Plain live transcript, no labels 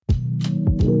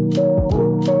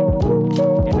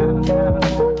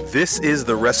This is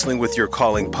the Wrestling with Your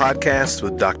Calling podcast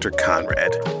with Dr.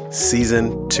 Conrad,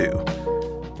 Season 2,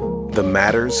 The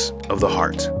Matters of the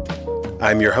Heart.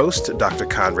 I'm your host, Dr.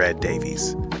 Conrad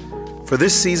Davies. For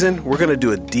this season, we're going to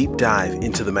do a deep dive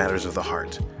into the matters of the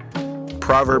heart.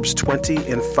 Proverbs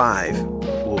 20:5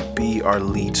 will be our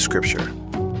lead scripture.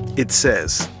 It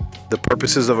says, "The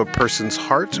purposes of a person's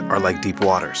heart are like deep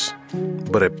waters,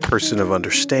 but a person of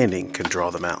understanding can draw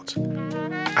them out."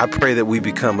 I pray that we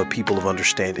become a people of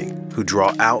understanding who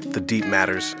draw out the deep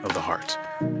matters of the heart.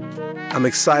 I'm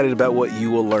excited about what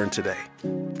you will learn today.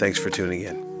 Thanks for tuning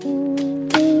in.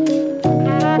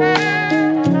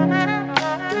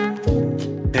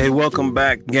 Hey, welcome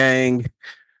back, gang.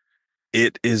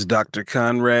 It is Dr.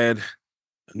 Conrad.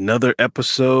 Another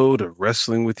episode of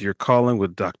Wrestling with Your Calling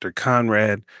with Dr.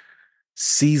 Conrad,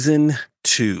 Season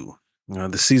 2.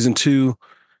 The Season 2,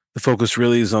 the focus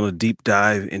really is on a deep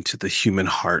dive into the human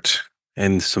heart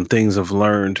and some things I've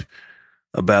learned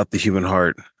about the human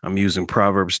heart. I'm using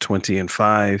Proverbs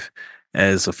 20:5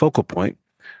 as a focal point.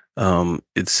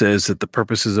 It says that the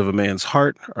purposes of a man's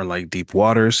heart are like deep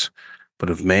waters, but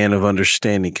a man of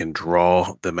understanding can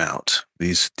draw them out.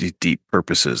 These deep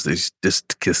purposes, this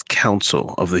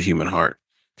counsel of the human heart.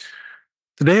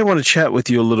 Today, I want to chat with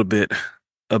you a little bit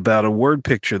about a word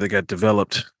picture that got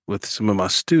developed with some of my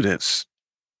students.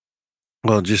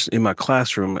 Well, just in my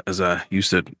classroom, as I used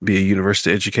to be a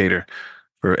university educator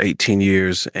for 18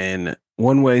 years. And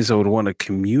one ways I would want to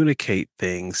communicate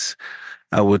things,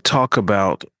 I would talk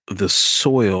about the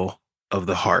soil of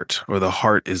the heart, or the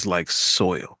heart is like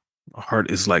soil. The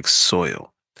heart is like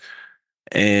soil.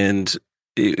 And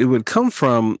it would come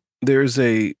from, there's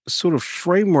a sort of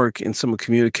framework in some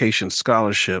communication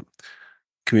scholarship,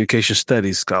 communication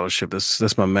studies scholarship.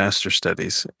 That's my master's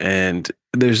studies. And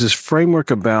there's this framework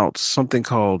about something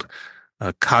called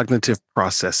cognitive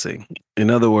processing. In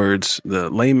other words, the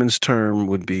layman's term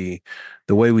would be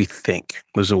the way we think.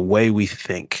 There's a way we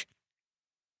think.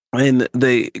 And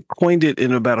they coined it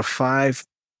in about a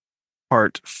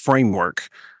 5-part framework.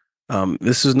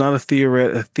 This is not a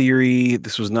theory.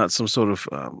 This was not some sort of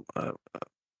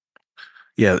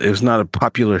it was not a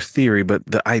popular theory, but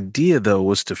the idea, though,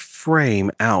 was to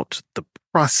frame out the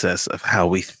process of how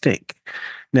we think.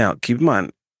 Now, keep in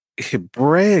mind,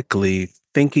 Hebraically,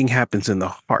 thinking happens in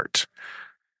the heart,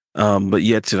 but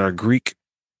yet in our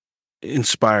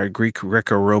Greek-inspired, Greek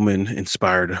Greco-Roman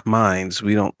inspired minds,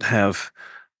 we don't have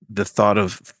the thought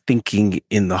of thinking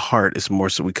in the heart. It's more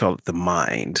so we call it the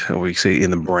mind, or we say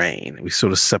in the brain. We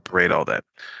sort of separate all that.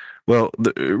 Well,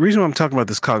 the reason why I'm talking about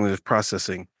this cognitive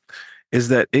processing is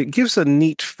that it gives a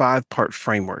neat 5-part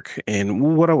framework. And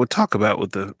what I would talk about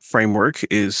with the framework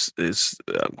is a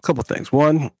couple things.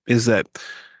 One is that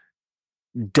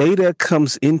data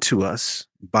comes into us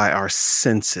by our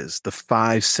senses, the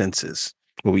 5 senses,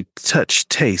 where we touch,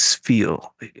 taste,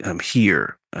 feel,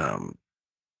 hear,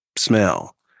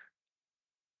 smell.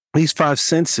 These 5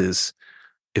 senses,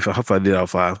 I hope I did all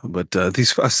 5, but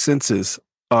these 5 senses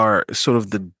are sort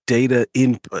of the data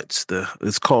inputs.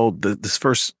 It's called this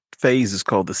first phase is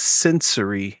called the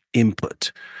sensory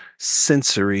input.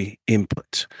 Sensory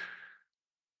input.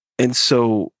 And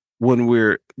so when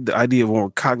we're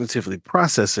cognitively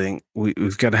processing,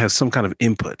 we've got to have some kind of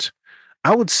input.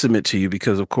 I would submit to you,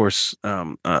 because of course,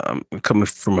 coming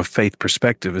from a faith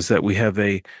perspective, is that we have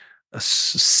a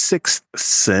 6th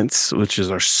sense, which is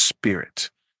our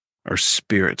spirit. Our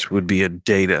spirit would be a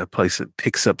place that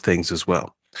picks up things as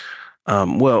well.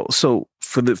 So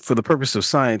for the purpose of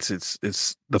science,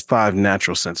 it's the 5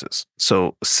 natural senses.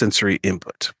 So sensory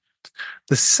input.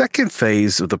 The second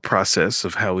phase of the process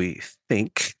of how we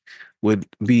think would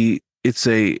be, it's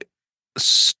a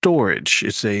storage.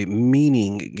 It's a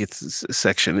meaning gets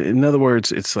section. In other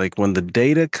words, it's like when the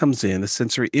data comes in, the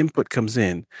sensory input comes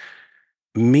in,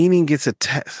 meaning gets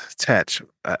attached.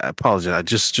 I apologize.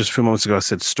 Just a few moments ago, I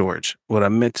said storage. What I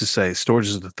meant to say, storage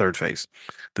is the 3rd phase.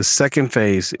 The 2nd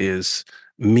phase is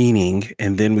meaning,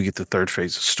 and then we get the 3rd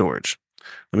phase of storage.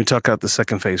 Let me talk out the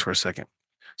 2nd phase for a second.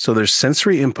 So there's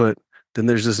sensory input, then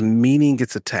there's this meaning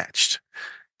gets attached.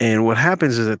 And what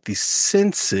happens is that these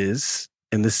senses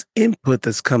and this input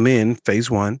that's come in,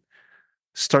 phase 1,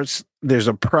 there's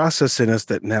a process in us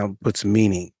that now puts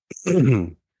meaning.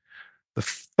 The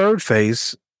 3rd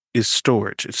phase is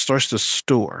storage. It starts to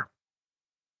store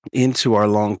into our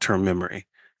long-term memory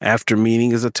after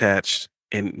meaning is attached,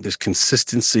 and there's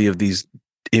consistency of these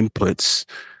inputs,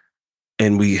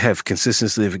 and we have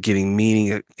consistency of getting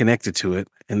meaning connected to it,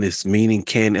 and this meaning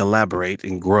can elaborate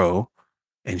and grow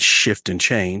and shift and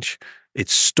change. It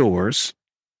stores,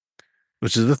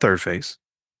 which is the 3rd phase.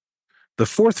 The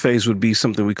 4th phase would be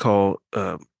something we call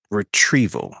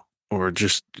retrieval, or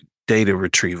just data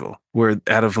retrieval, where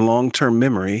out of long-term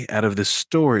memory, out of the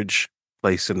storage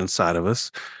place inside of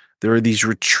us, there are these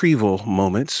retrieval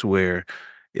moments where,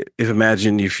 if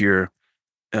imagine if you're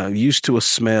used to a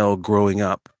smell growing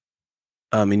up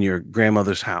in your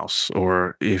grandmother's house,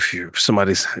 or if your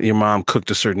mom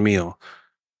cooked a certain meal,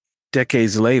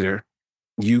 decades later,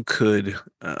 you could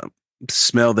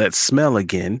smell that smell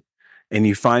again, and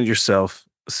you find yourself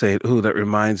saying, "Oh, that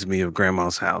reminds me of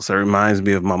grandma's house. That reminds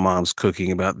me of my mom's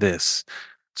cooking about this."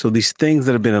 So these things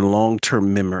that have been in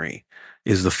long-term memory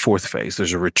is the fourth phase.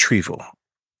 There's a retrieval.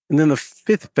 And then the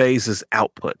fifth phase is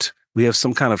output. We have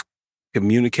some kind of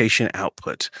communication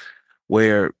output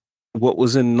where what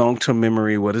was in long-term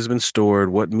memory, what has been stored,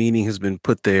 what meaning has been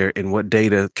put there, and what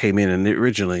data came in and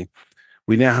originally,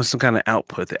 we now have some kind of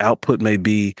output. The output may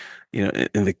be,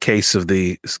 in the case of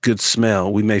the good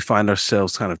smell, we may find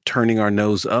ourselves kind of turning our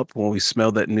nose up when we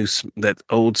smell that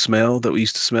old smell that we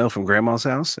used to smell from grandma's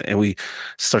house, and we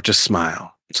start to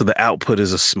smile. So the output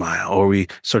is a smile, or we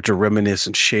start to reminisce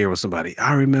and share with somebody.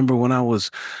 I remember when I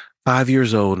was 5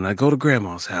 years old and I go to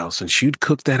grandma's house and she'd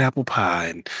cook that apple pie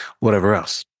and whatever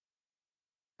else.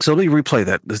 So let me replay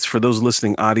that. That's for those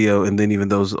listening audio and then even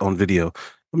those on video.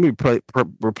 Let me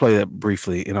replay that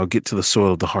briefly and I'll get to the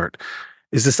soil of the heart.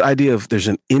 Is this idea of there's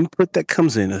an input that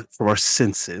comes in from our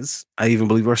senses. I even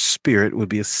believe our spirit would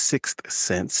be a sixth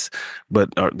sense, but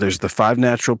there's the five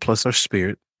natural plus our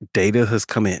spirit. Data has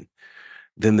come in.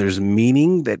 Then there's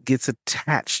meaning that gets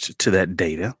attached to that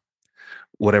data,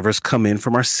 whatever's come in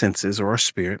from our senses or our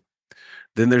spirit.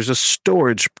 Then there's a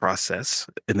storage process,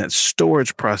 and that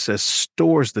storage process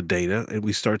stores the data, and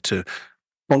we start to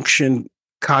function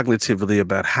cognitively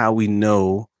about how we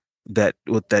know that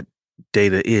what that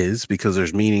data is because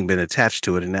there's meaning been attached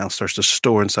to it and now starts to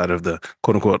store inside of the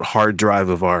quote unquote hard drive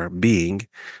of our being.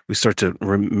 We start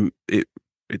to it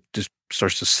just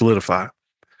starts to solidify.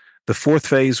 The fourth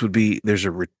phase would be there's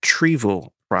a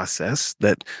retrieval process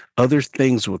that other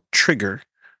things will trigger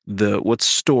the what's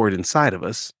stored inside of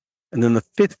us. And then the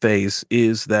fifth phase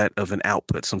is that of an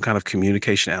output, some kind of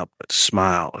communication output,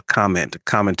 smile, a comment, a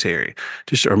commentary,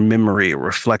 just a memory, a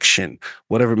reflection,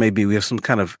 whatever it may be. We have some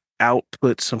kind of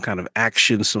output, some kind of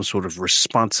action, some sort of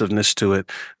responsiveness to it.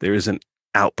 There is an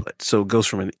output. So it goes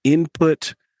from an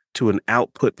input to an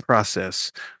output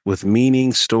process with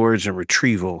meaning, storage, and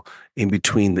retrieval in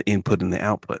between the input and the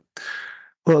output.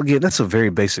 Well, again, that's a very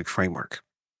basic framework.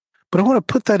 But I want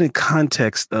to put that in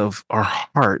context of our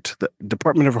heart, the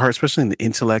department of our heart, especially in the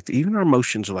intellect, even our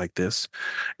emotions are like this.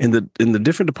 In the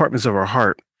different departments of our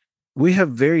heart, we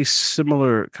have very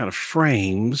similar kind of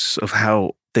frames of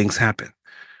how things happen.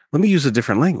 Let me use a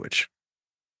different language.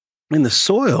 In the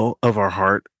soil of our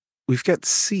heart, we've got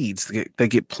seeds that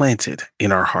get planted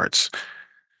in our hearts.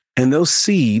 And those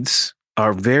seeds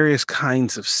are various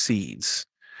kinds of seeds.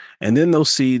 And then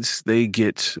those seeds,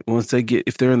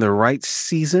 if they're in the right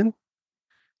season,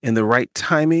 in the right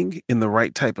timing, in the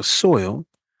right type of soil,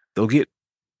 they'll get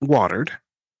watered.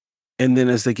 And then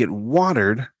as they get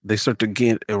watered, they start to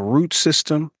get a root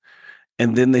system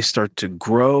and then they start to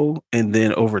grow. And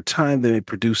then over time, they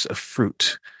produce a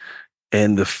fruit.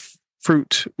 And the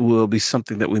fruit will be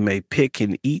something that we may pick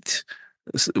and eat,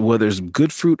 whether it's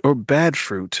good fruit or bad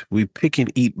fruit, we pick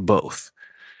and eat both.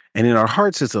 And in our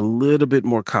hearts, it's a little bit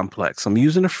more complex. I'm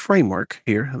using a framework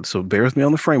here. So bear with me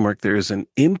on the framework. There is an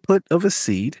input of a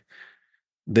seed.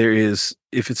 There is,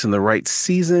 if it's in the right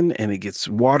season and it gets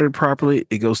watered properly,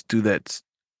 it goes through that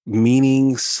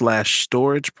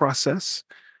meaning/storage process.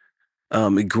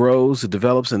 It grows, it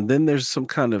develops, and then there's some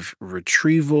kind of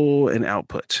retrieval and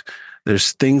output.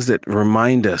 There's things that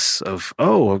remind us of,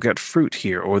 oh, I've got fruit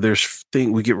here, or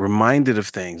we get reminded of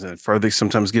things, and further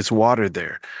sometimes gets watered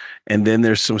there. And then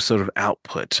there's some sort of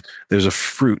output. There's a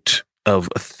fruit of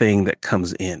a thing that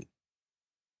comes in.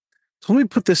 So let me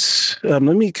put this, let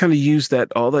me kind of use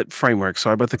all that framework.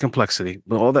 Sorry about the complexity,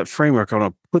 but all that framework, I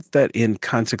want to put that in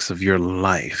context of your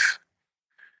life.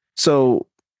 So,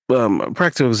 a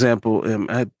practical example,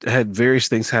 I had various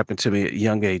things happen to me at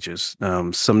young ages,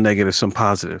 some negative, some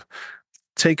positive.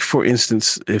 Take, for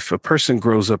instance, if a person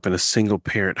grows up in a single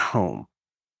parent home,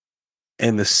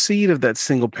 and the seed of that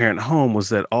single parent home was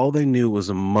that all they knew was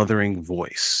a mothering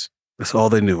voice. That's all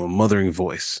they knew, a mothering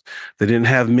voice. They didn't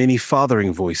have many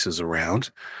fathering voices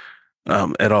around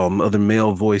at all, other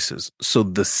male voices. So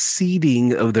the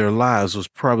seeding of their lives was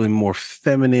probably more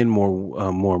feminine,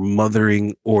 more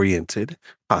mothering oriented,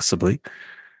 possibly.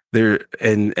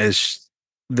 And as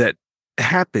that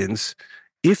happens,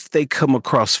 if they come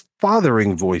across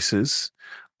fathering voices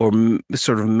or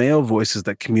sort of male voices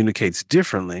that communicates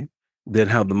differently than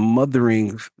how the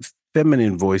mothering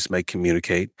feminine voice may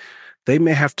communicate, they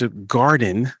may have to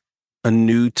garden a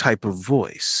new type of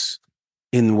voice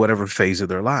in whatever phase of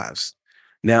their lives.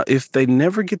 Now, if they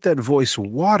never get that voice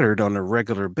watered on a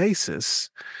regular basis,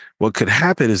 what could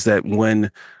happen is that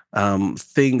when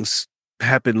things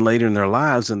happen later in their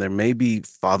lives and there may be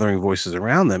fathering voices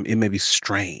around them, it may be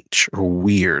strange or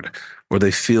weird, or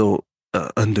they feel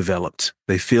undeveloped.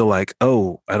 They feel like,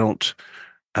 oh,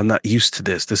 I'm not used to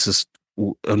this. This is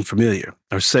unfamiliar.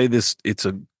 Or say this, it's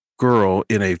a girl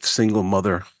in a single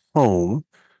mother home.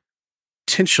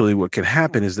 Potentially what can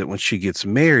happen is that when she gets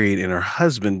married and her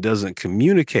husband doesn't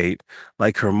communicate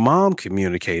like her mom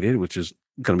communicated, which is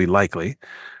going to be likely,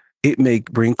 it may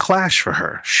bring clash for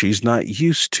her. She's not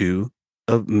used to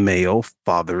a male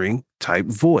fathering type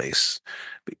voice.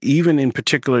 Even in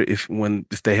particular, if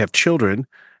they have children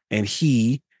and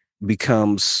he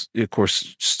becomes, of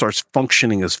course, starts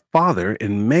functioning as father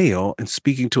and male and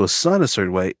speaking to a son a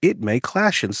certain way, it may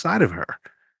clash inside of her.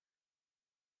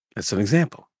 That's an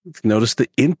example. Notice the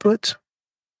input,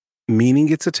 meaning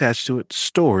gets attached to it,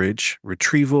 storage,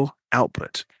 retrieval,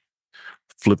 output.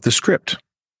 Flip the script.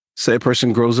 Say a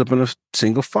person grows up in a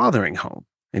single fathering home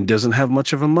and doesn't have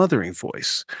much of a mothering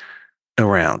voice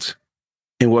around.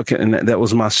 And that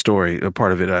was my story, a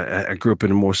part of it. I grew up in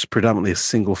a more predominantly a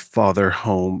single father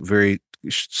home, very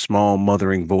small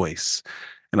mothering voice.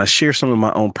 And I share some of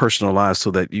my own personal lives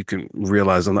so that you can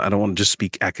realize I don't want to just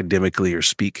speak academically or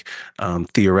speak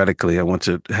theoretically. I want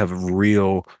to have a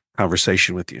real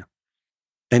conversation with you.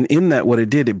 And in that, what it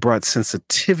did, it brought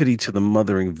sensitivity to the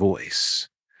mothering voice.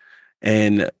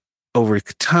 And over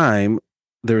time,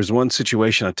 there was one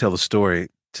situation. I tell the story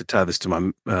to tie this to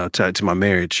my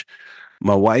marriage.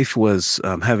 My wife was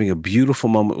having a beautiful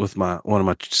moment with my one of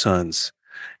my sons,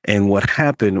 and what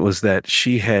happened was that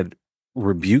she had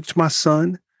rebuked my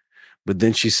son, but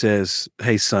then she says,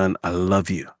 "Hey, son, I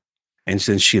love you," and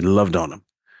then she had loved on him.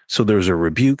 So there was a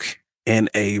rebuke and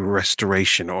a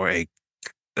restoration, or a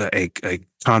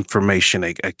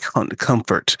confirmation,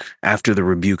 comfort after the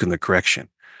rebuke and the correction.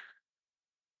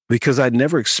 Because I'd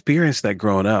never experienced that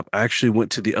growing up, I actually went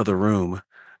to the other room.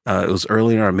 It was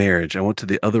early in our marriage. I went to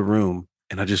the other room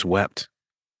and I just wept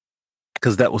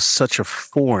because that was such a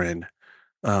foreign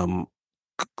um,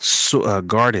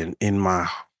 garden in my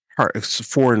heart, it's a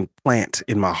foreign plant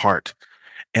in my heart.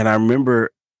 And I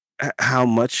remember how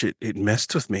much it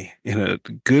messed with me in a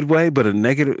good way, but a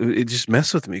negative, it just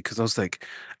messed with me because I was like,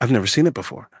 I've never seen it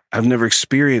before. I've never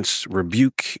experienced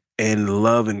rebuke and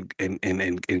love and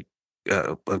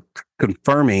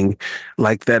confirming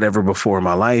like that ever before in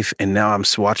my life. And now I'm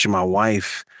watching my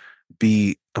wife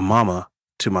be a mama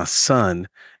to my son,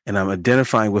 and I'm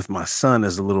identifying with my son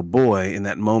as a little boy in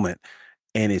that moment,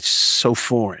 and it's so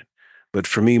foreign. But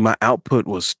for me, my output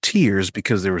was tears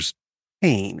because there was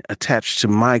pain attached to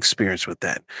my experience with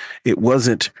that. It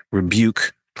wasn't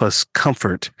rebuke plus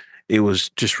comfort, it was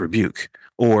just rebuke,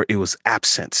 or it was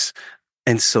absence.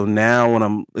 And so now when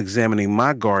I'm examining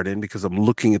my garden, because I'm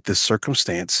looking at this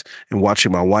circumstance and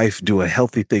watching my wife do a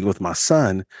healthy thing with my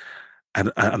son,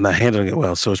 I'm not handling it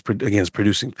well. So it's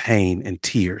producing pain and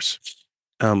tears.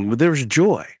 But there was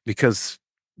joy because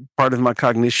part of my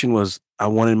cognition was I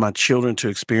wanted my children to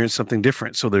experience something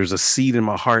different. So there's a seed in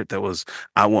my heart that was,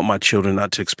 I want my children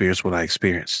not to experience what I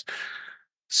experienced.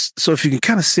 So if you can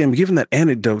kind of see, I'm giving that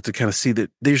anecdote to kind of see that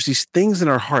there's these things in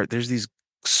our heart. There's these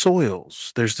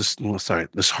soils. There's this, well, sorry,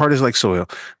 this heart is like soil.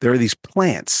 There are these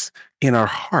plants in our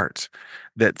heart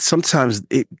that sometimes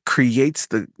it creates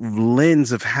the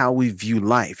lens of how we view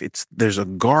life. There's a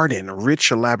garden, a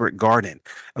rich, elaborate garden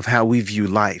of how we view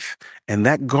life. And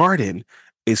that garden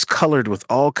is colored with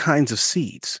all kinds of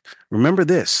seeds. Remember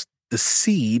this, the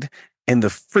seed and the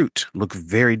fruit look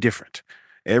very different.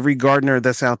 Every gardener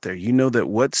that's out there, you know that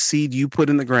what seed you put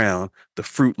in the ground, the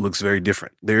fruit looks very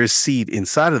different. There is seed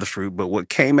inside of the fruit, but what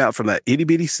came out from that itty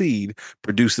bitty seed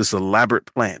produced this elaborate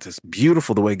plant. It's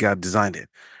beautiful the way God designed it.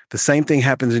 The same thing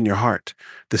happens in your heart.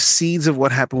 The seeds of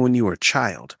what happened when you were a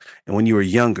child and when you were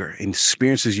younger and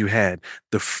experiences you had,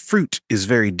 the fruit is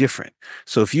very different.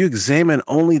 So if you examine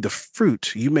only the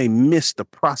fruit, you may miss the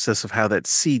process of how that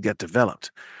seed got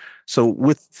developed. So,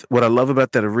 with what I love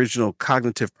about that original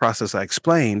cognitive process I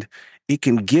explained, it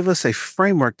can give us a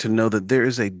framework to know that there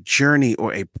is a journey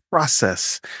or a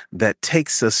process that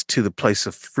takes us to the place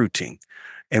of fruiting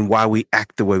and why we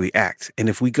act the way we act. And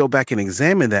if we go back and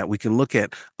examine that, we can look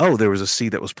at, oh, there was a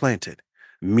seed that was planted.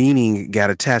 Meaning got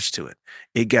attached to it.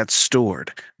 It got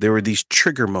stored. There were these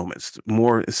trigger moments.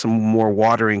 Some more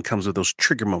watering comes with those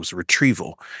trigger moments,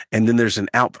 retrieval. And then there's an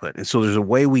output. And so there's a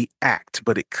way we act,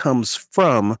 but it comes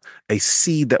from a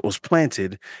seed that was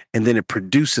planted, and then it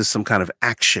produces some kind of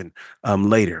action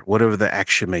later, whatever the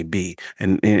action may be.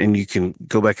 And you can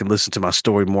go back and listen to my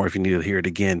story more if you need to hear it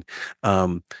again.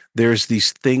 There's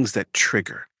these things that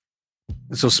trigger.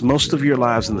 And so most of your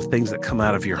lives and the things that come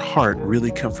out of your heart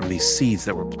really come from these seeds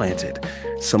that were planted.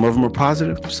 Some of them are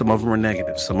positive, some of them are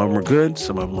negative, some of them are good,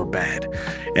 some of them are bad.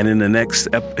 And in the next,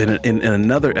 in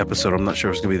another episode, I'm not sure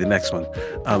if it's going to be the next one,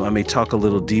 I may talk a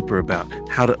little deeper about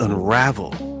how to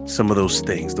unravel some of those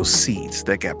things, those seeds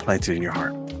that got planted in your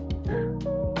heart.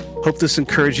 Hope this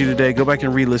encouraged you today. Go back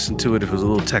and re-listen to it if it was a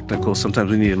little technical.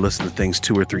 Sometimes we need to listen to things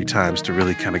 2 or 3 times to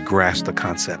really kind of grasp the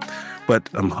concept. But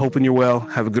I'm hoping you're well.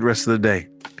 Have a good rest of the day.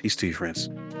 Peace to you, friends.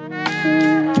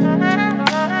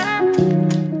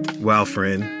 Wow,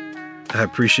 friend. I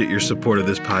appreciate your support of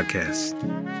this podcast.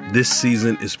 This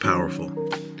season is powerful,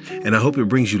 and I hope it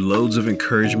brings you loads of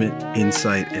encouragement,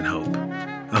 insight, and hope.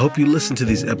 I hope you listen to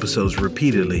these episodes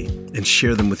repeatedly and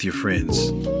share them with your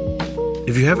friends.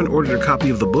 If you haven't ordered a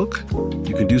copy of the book,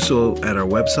 you can do so at our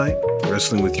website,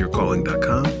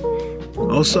 wrestlingwithyourcalling.com.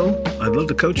 Also, I'd love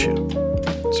to coach you,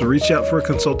 so reach out for a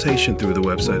consultation through the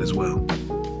website as well.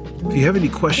 If you have any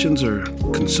questions or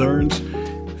concerns,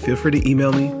 feel free to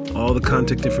email me. All the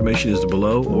contact information is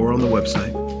below or on the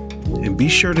website. And be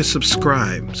sure to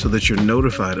subscribe so that you're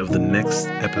notified of the next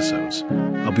episodes.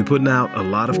 I'll be putting out a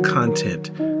lot of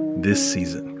content this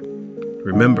season.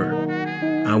 Remember,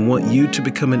 I want you to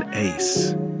become an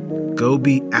ace. Go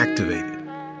be activated,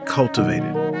 cultivated,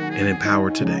 and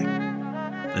empowered today.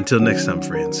 Until next time,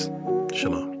 friends.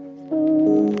 Shalom.